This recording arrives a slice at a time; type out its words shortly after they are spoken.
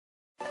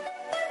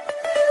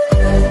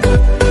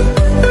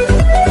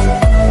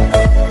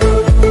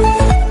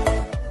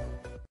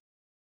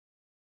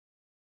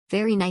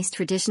Very nice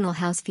traditional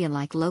house, feel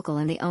like local,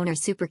 and the owner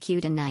super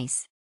cute and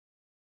nice.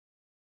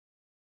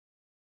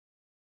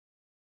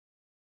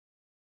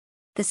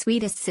 The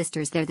sweetest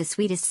sisters, they're the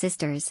sweetest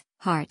sisters.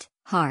 Heart,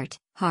 heart,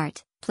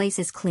 heart. Place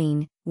is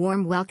clean,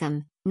 warm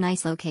welcome,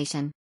 nice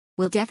location.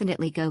 Will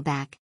definitely go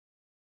back.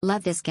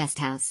 Love this guest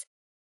house.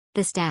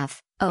 The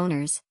staff,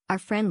 owners, are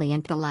friendly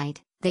and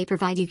polite. They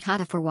provide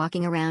yukata for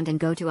walking around and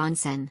go to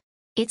onsen.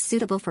 It's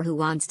suitable for who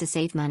wants to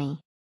save money.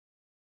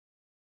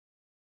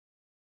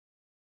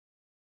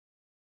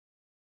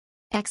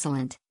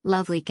 Excellent,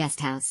 lovely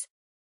guest house.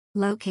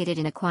 Located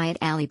in a quiet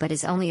alley but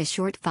is only a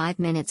short 5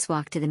 minutes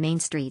walk to the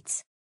main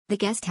streets. The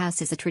guest house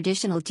is a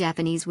traditional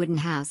Japanese wooden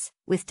house,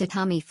 with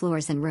tatami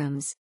floors and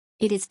rooms.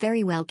 It is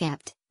very well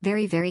kept,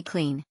 very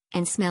clean,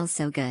 and smells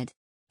so good.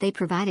 They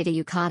provided a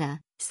yukata,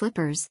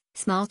 slippers,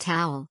 small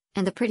towel,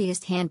 and the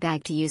prettiest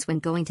handbag to use when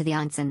going to the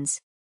onsens.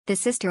 The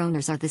sister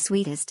owners are the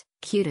sweetest,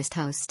 cutest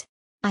host.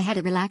 I had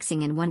a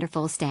relaxing and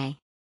wonderful stay.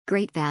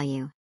 Great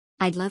value.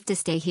 I'd love to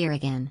stay here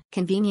again.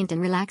 Convenient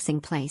and relaxing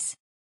place.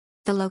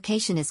 The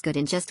location is good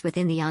and just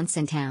within the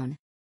onsen town.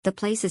 The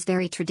place is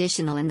very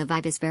traditional and the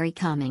vibe is very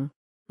calming.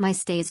 My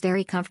stay is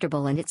very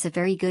comfortable and it's a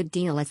very good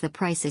deal as the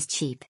price is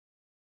cheap.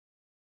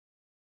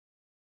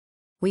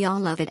 We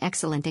all love it.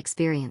 Excellent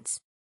experience.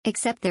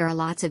 Except there are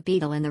lots of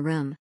beetle in the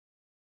room.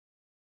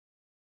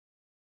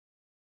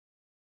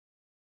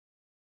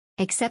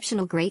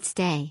 Exceptional, great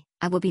stay.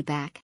 I will be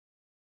back.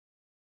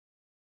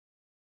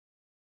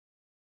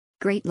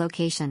 Great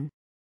location.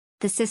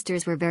 The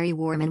sisters were very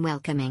warm and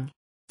welcoming.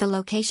 The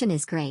location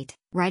is great,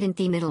 right in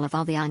the middle of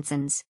all the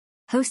onsens.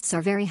 Hosts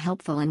are very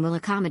helpful and will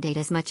accommodate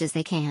as much as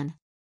they can.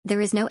 There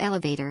is no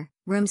elevator,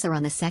 rooms are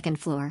on the second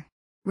floor.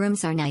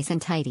 Rooms are nice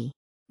and tidy.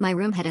 My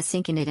room had a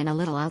sink in it and a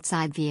little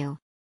outside view.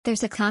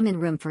 There's a common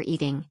room for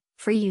eating,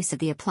 free use of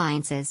the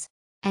appliances,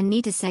 and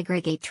need to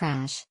segregate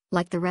trash,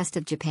 like the rest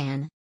of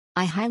Japan.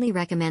 I highly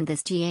recommend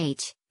this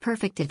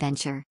perfect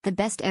adventure. The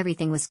best,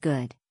 everything was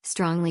good,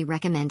 strongly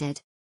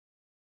recommended.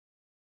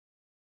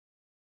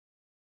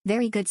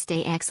 Very good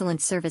stay,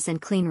 excellent service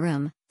and clean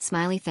room,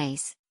 smiley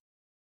face.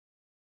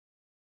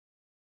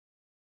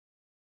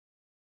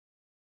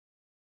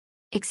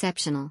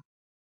 Exceptional.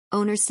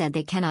 Owners said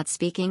they cannot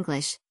speak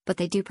English, but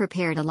they do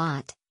prepared a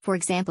lot, for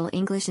example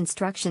English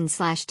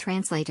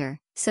instruction/translator,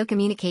 so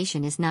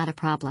communication is not a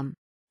problem.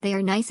 They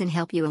are nice and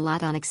help you a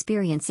lot on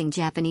experiencing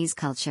Japanese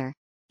culture.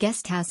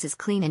 Guest house is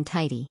clean and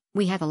tidy.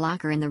 We have a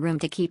locker in the room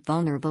to keep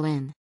vulnerable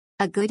in.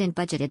 A good and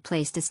budgeted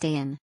place to stay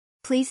in.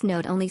 Please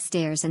note only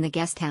stairs in the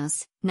guest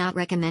house, not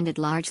recommended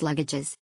large luggages.